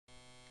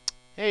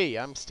Hey,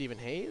 I'm Stephen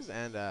Hayes,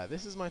 and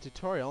this is my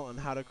tutorial on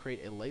how to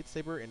create a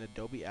lightsaber in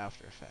Adobe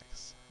After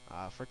Effects.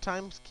 For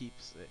time's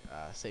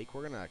sake,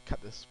 we're going to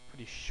cut this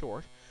pretty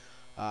short.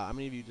 I'm going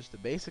to give you just a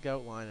basic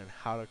outline on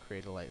how to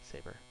create a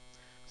lightsaber.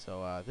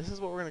 So this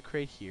is what we're going to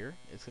create here.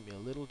 It's going to be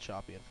a little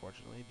choppy,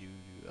 unfortunately, due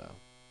to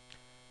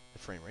the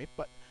frame rate,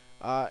 but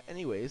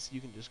anyways,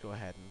 you can just go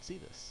ahead and see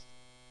this.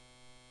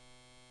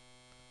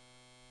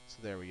 So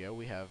there we go.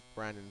 We have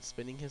Brandon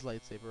spinning his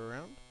lightsaber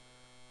around.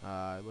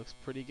 It looks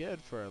pretty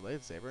good for a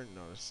lightsaber.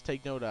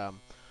 Take note,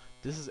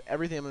 this is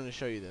everything I'm going to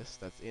show you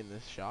that's in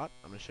this shot.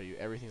 I'm going to show you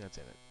everything that's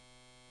in it.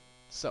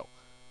 So,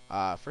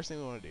 first thing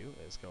we want to do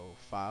is go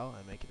File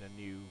and make it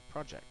a new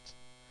project.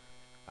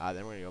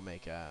 Then we're going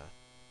to go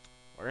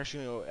we're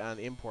actually going to go and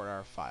import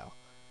our file.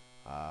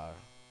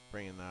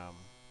 Bring in,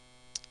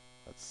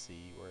 let's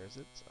see, where is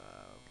it?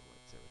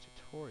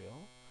 Lightsaber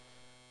tutorial.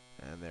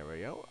 And there we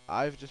go.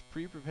 I've just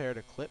pre-prepared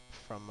a clip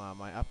from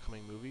my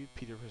upcoming movie,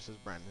 Peter vs.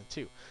 Brandon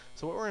 2.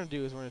 So what we're going to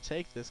do is we're going to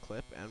take this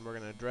clip and we're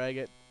going to drag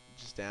it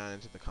just down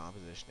into the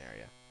composition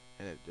area.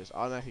 And it just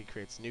automatically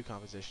creates a new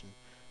composition,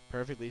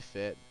 perfectly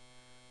fit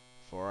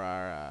for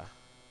our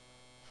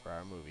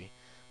movie.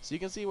 So you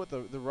can see what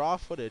the raw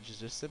footage is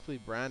just simply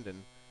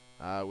Brandon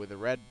with a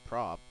red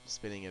prop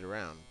spinning it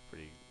around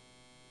pretty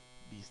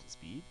decent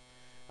speed.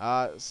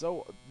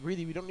 So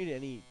really we don't need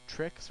any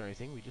tricks or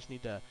anything. We just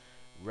need to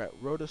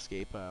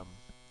rotoscape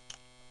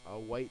a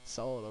white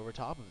solid over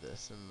top of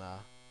this. And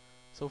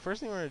so first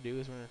thing we're going to do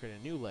is we're going to create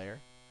a new layer,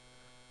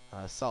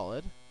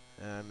 solid,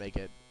 and make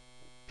it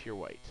pure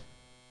white.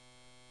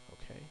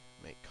 Okay,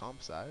 make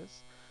comp size.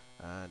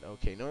 And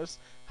okay, notice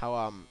how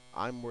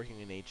I'm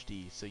working in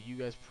HD, so you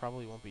guys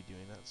probably won't be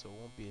doing that, so it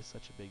won't be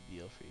such a big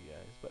deal for you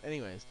guys. But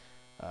anyways,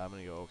 I'm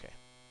going to go okay.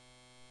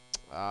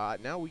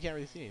 Now we can't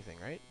really see anything,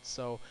 right?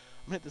 So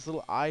I'm going to hit this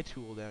little eye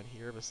tool down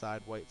here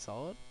beside white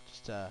solid,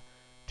 just to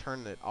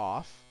turn it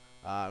off.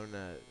 I'm going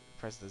to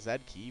press the Z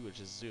key, which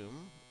is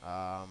zoom.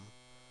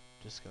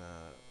 Just going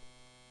to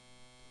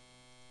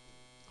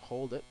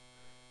hold it,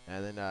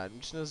 and then I'm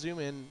just going to zoom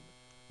in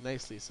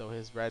nicely so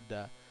his red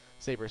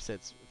saber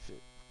fits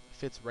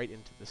right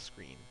into the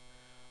screen.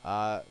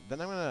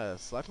 Then I'm going to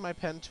select my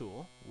pen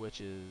tool,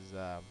 which is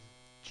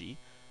G,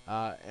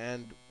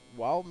 and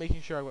while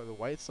making sure I've got the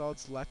white solid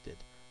selected,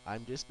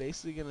 I'm just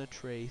basically going to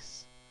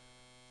trace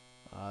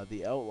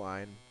the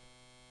outline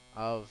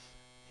of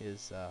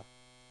his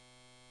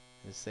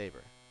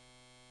saber,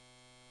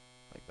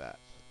 like that.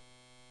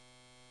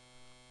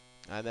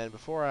 And then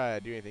before I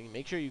do anything,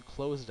 make sure you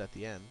close it at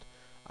the end.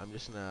 I'm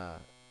just gonna,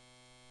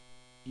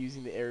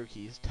 using the arrow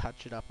keys,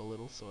 touch it up a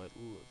little so it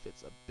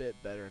fits a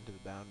bit better into the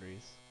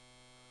boundaries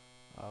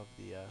of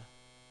the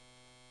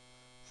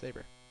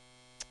saber.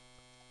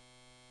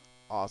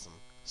 Awesome.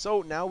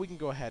 So now we can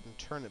go ahead and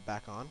turn it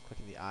back on,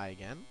 clicking the eye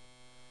again.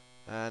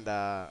 And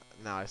now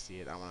I see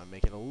it. I want to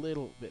make it a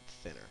little bit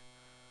thinner.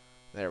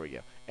 There we go.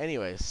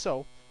 Anyway,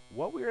 so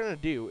what we're going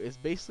to do is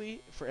basically,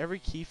 for every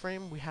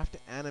keyframe, we have to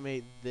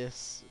animate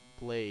this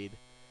blade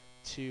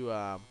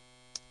to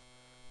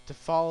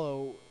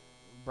follow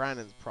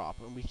Brandon's prop.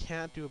 And we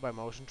can't do it by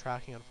motion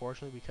tracking,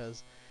 unfortunately,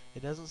 because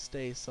it doesn't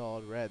stay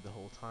solid red the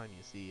whole time,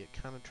 you see. It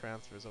kind of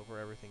transfers over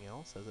everything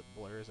else as it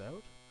blurs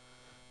out.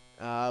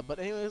 But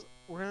anyways,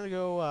 we're going to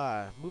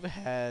go move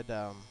ahead.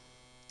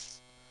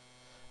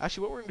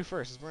 Actually, what we're going to do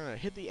first is we're going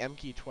to hit the M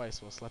key twice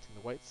while selecting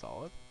the white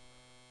solid.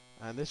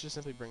 And this just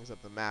simply brings up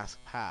the mask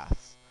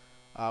paths.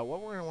 What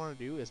we're going to want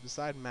to do is,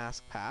 beside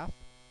mask path,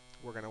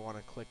 we're going to want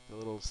to click the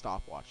little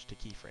stopwatch to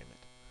keyframe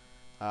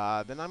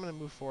it. Then I'm going to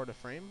move forward a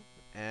frame,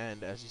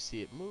 and as you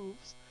see it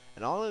moves,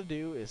 and all I'm going to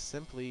do is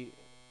simply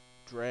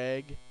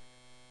drag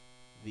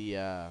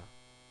the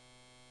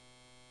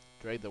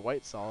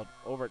white solid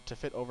over to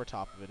fit over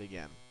top of it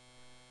again.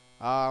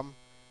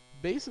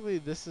 Basically,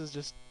 this is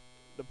just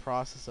the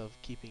process of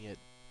keeping it.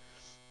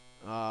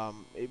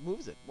 It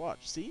moves it.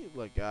 Watch. See?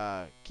 Like,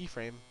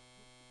 keyframe.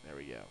 There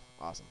we go.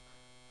 Awesome.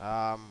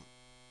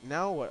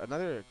 Now,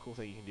 another cool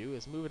thing you can do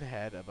is move it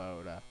ahead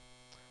about a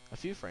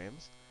few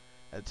frames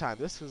at a time.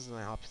 This is going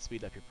to help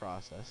speed up your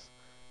process.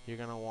 You're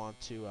going to want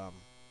to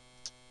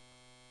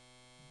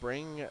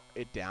bring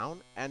it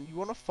down, and you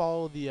want to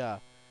follow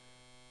the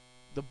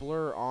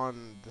blur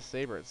on the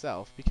saber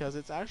itself, because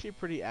it's actually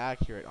pretty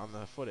accurate on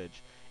the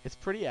footage. It's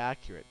pretty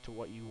accurate to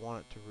what you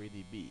want it to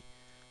really be.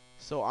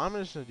 So I'm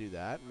just going to do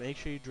that. Make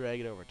sure you drag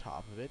it over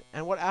top of it.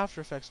 And what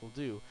After Effects will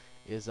do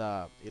is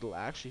it'll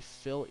actually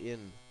fill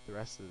in the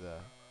rest of the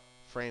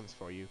frames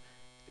for you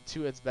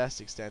to its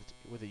best extent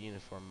with a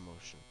uniform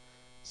motion.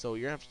 So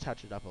you're going to have to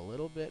touch it up a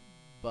little bit,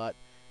 but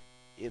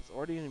it's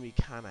already going to be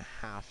kind of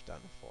half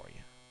done for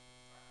you.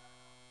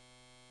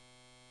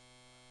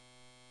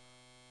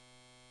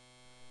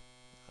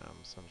 So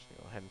I'm just going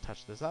to go ahead and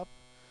touch this up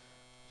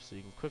so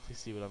you can quickly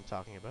see what I'm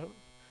talking about.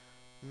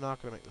 I'm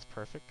not going to make this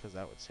perfect because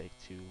that would take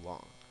too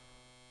long.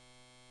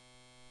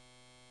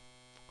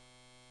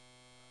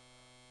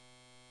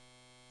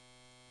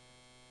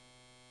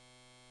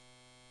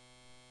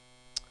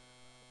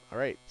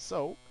 Alright,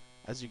 so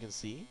as you can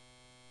see,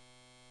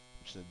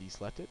 I'm just going to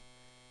deselect it,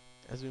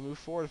 as we move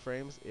forward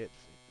frames, it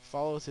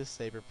follows his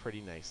saber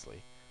pretty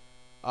nicely.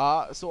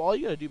 So all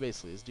you gotta do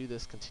basically is do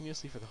this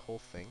continuously for the whole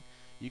thing.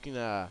 You can,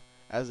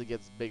 as it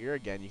gets bigger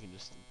again, you can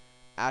just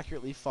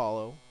accurately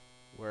follow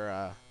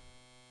where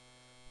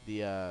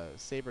the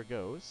saber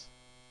goes,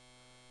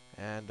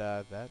 and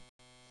that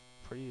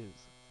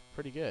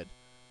pretty good.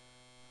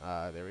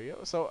 There we go.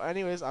 So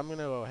anyways, I'm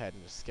gonna go ahead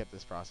and just skip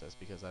this process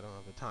because I don't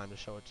have the time to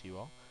show it to you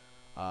all.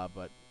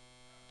 But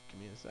give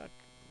me a sec.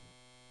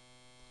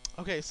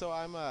 Okay, so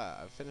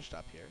I've finished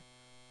up here.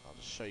 I'll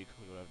just show you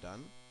quickly what I've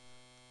done.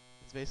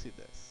 It's basically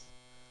this.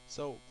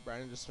 So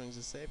Brandon just swings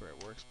his saber.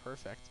 It works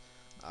perfect.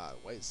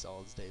 White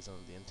solid stays on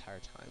the entire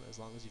time as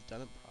long as you've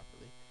done it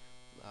properly.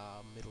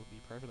 It'll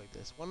be perfect like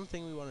this. One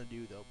thing we want to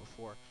do though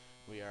before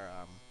we are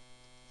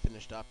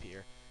finished up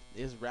here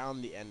is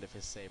round the end of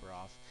his saber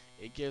off.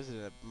 It gives it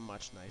a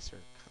much nicer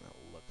kind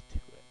of look to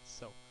it.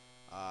 So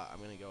I'm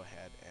going to go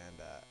ahead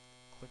and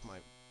click my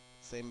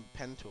same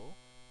pen tool,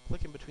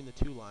 click in between the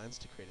two lines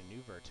to create a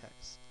new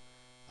vertex.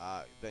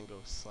 Then go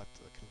select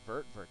the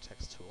convert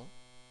vertex tool,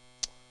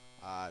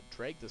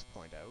 drag this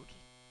point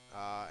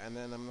out, and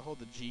then I'm going to hold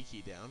the G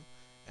key down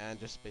and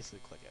just basically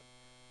click it.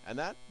 And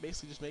that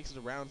basically just makes it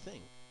a round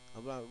thing,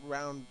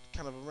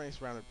 kind of a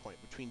nice rounded point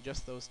between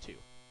just those two.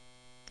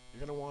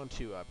 You're going to want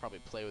to probably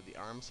play with the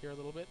arms here a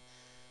little bit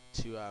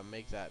to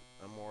make that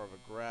more of a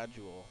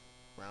gradual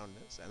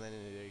roundness. And then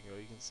there you go,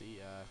 you can see,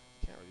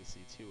 can't really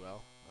see too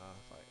well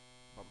if I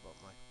bump up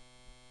my,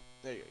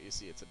 there you go, you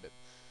see it's a bit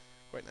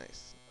quite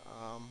nice.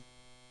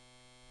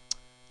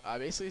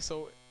 Basically,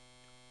 so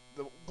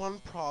the one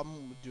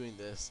problem with doing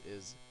this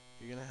is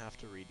you're going to have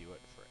to redo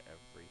it for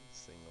every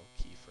single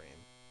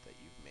keyframe that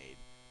you've made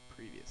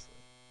previously.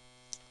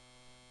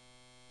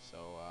 So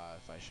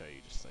if I show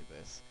you just like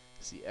this,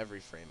 you see every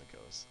frame it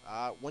goes.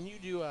 When you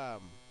do,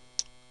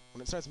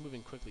 when it starts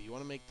moving quickly, you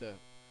want to make the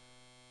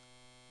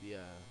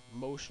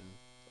motion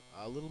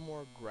a little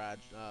more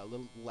a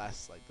little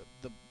less like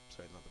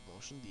sorry, not the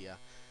motion,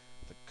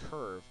 the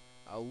curve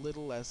a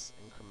little less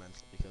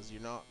incremental, because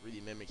you're not really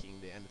mimicking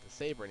the end of the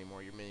saber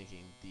anymore. You're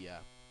mimicking the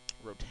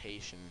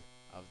rotation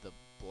of the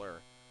blur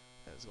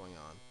that is going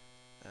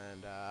on,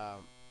 and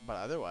but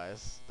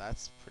otherwise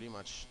that's pretty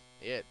much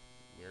it.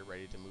 We're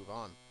ready to move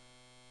on.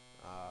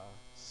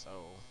 So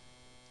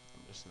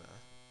I'm just gonna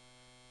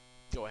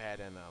go ahead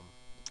and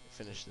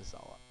finish this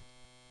all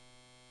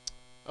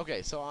up.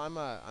 Okay, so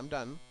I'm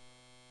done.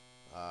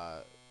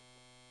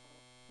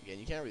 Again,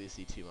 you can't really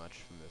see too much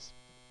from this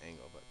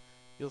angle, but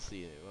you'll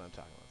see what I'm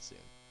talking about soon.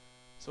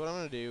 So what I'm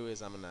going to do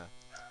is I'm going to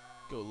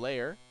go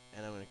layer,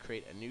 and I'm going to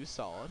create a new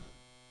solid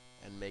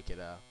and make it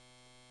a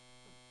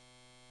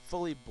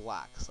fully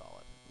black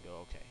solid. And go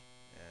OK,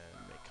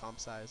 and make comp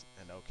size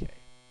and OK.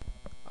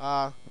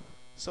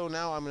 So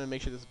now I'm going to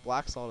make sure this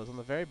black solid is on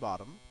the very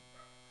bottom,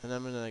 and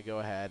I'm going to go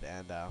ahead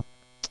and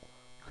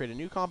create a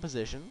new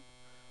composition,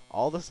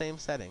 all the same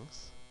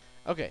settings.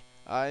 Okay.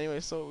 Anyway,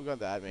 so we got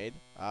that made.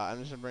 I'm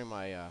just gonna bring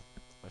my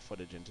my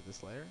footage into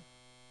this layer,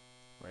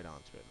 right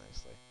onto it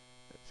nicely.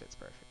 It fits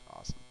perfect.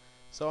 Awesome.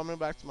 So I'm gonna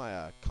back to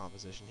my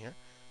composition here.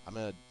 I'm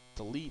gonna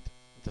delete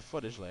the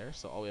footage layer,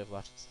 so all we have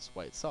left is this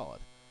white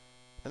solid.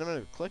 Then I'm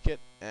gonna click it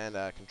and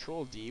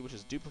Control D, which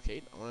is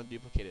duplicate. I want to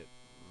duplicate it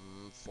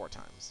 4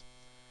 times.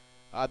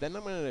 Then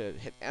I'm gonna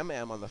hit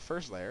MM on the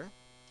first layer.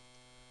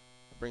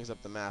 It brings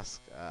up the mask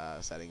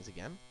settings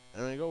again.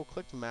 And I'm gonna go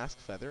click mask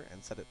feather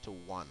and set it to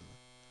 1.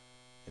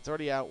 It's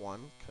already at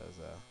 1 because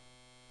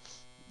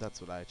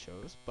that's what I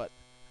chose, but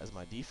as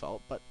my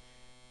default. But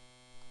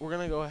we're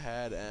gonna go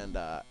ahead and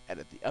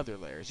edit the other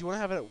layers. You want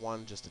to have it at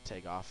 1 just to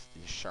take off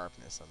the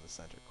sharpness on the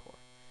center core.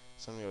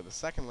 So I'm gonna go to the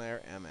second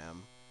layer,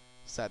 MM,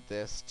 set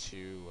this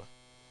to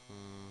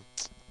I'm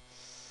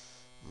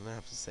gonna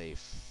have to say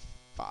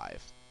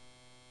 5.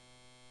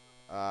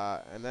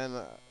 And then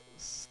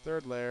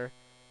third layer,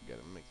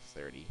 gotta make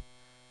 30,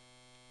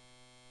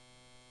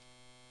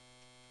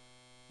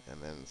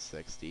 and then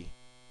 60.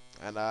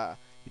 And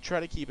you try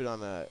to keep it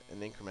on an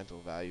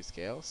incremental value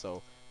scale,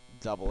 so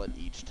double it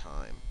each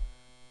time.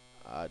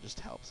 Just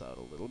helps out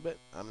a little bit.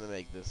 I'm going to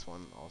make this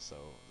one also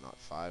not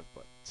 5,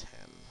 but 10.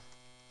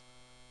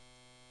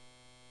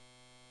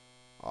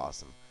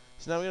 Awesome.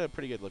 So now we got a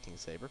pretty good looking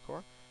saber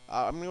core.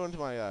 I'm going to go into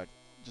my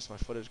just my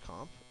footage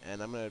comp,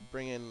 and I'm going to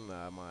bring in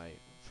my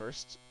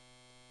first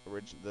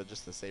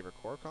just the saber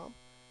core comp,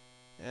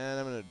 and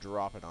I'm going to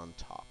drop it on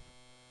top.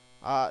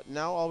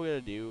 Now all we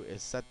gotta do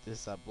is set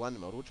this blend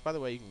mode, which by the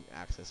way you can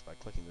access by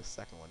clicking the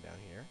second one down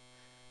here.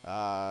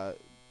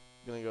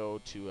 Gonna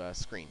go to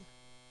screen.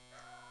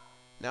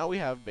 Now we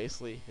have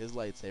basically his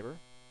lightsaber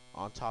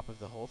on top of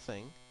the whole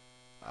thing,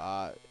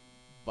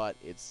 but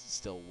it's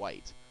still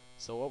white.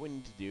 So what we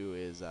need to do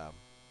is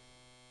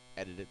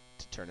edit it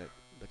to turn it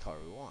the color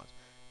we want.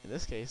 In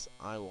this case,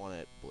 I want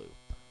it blue.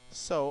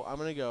 So I'm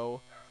gonna go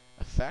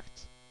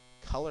Effect,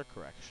 Color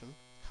Correction,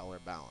 Color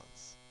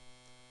Balance.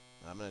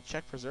 I'm going to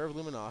check Preserve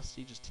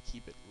Luminosity just to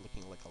keep it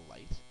looking like a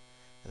light.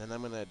 And then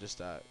I'm going to just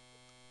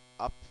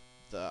up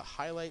the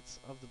highlights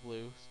of the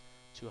blues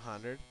to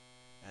 100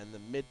 and the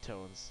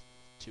midtones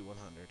to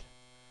 100.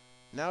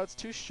 Now it's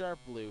too sharp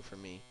blue for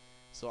me,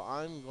 so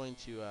I'm going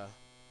to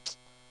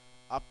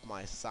up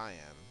my cyan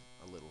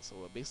a little. So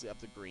basically up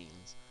the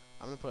greens.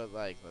 I'm gonna put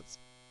like, let's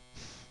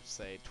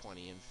say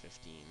 20 and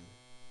 15.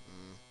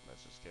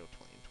 Let's just go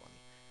 20 and 20.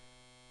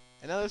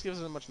 And now this gives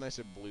it a much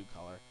nicer blue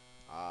color.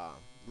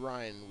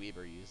 Ryan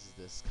Weiber uses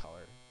this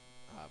color.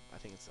 I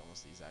think it's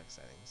almost the exact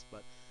settings,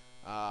 but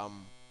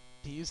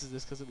he uses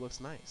this because it looks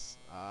nice.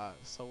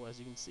 So as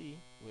you can see,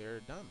 we're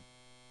done.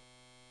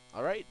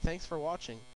 Alright, thanks for watching.